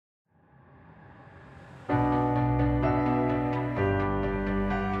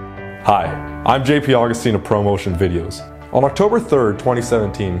Hi, I'm JP Augustine of ProMotion Videos. On October 3rd,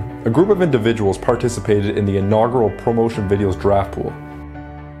 2017, a group of individuals participated in the inaugural ProMotion Videos draft pool.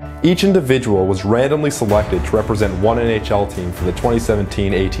 Each individual was randomly selected to represent one NHL team for the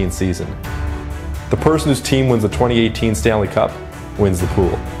 2017-18 season. The person whose team wins the 2018 Stanley Cup wins the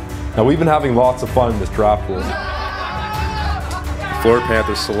pool. Now, we've been having lots of fun in this draft pool. Florida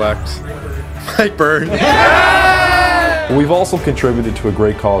Panthers select Mike Byrne. We've also contributed to a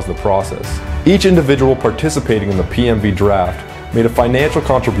great cause in the process. Each individual participating in the PMV draft made a financial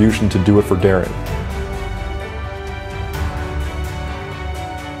contribution to Do It For Daron.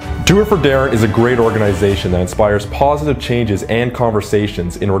 Do It For Daron is a great organization that inspires positive changes and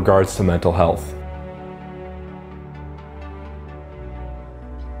conversations in regards to mental health.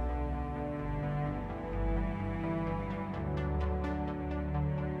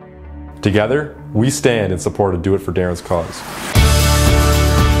 Together, we stand in support of Do It For Daron's cause.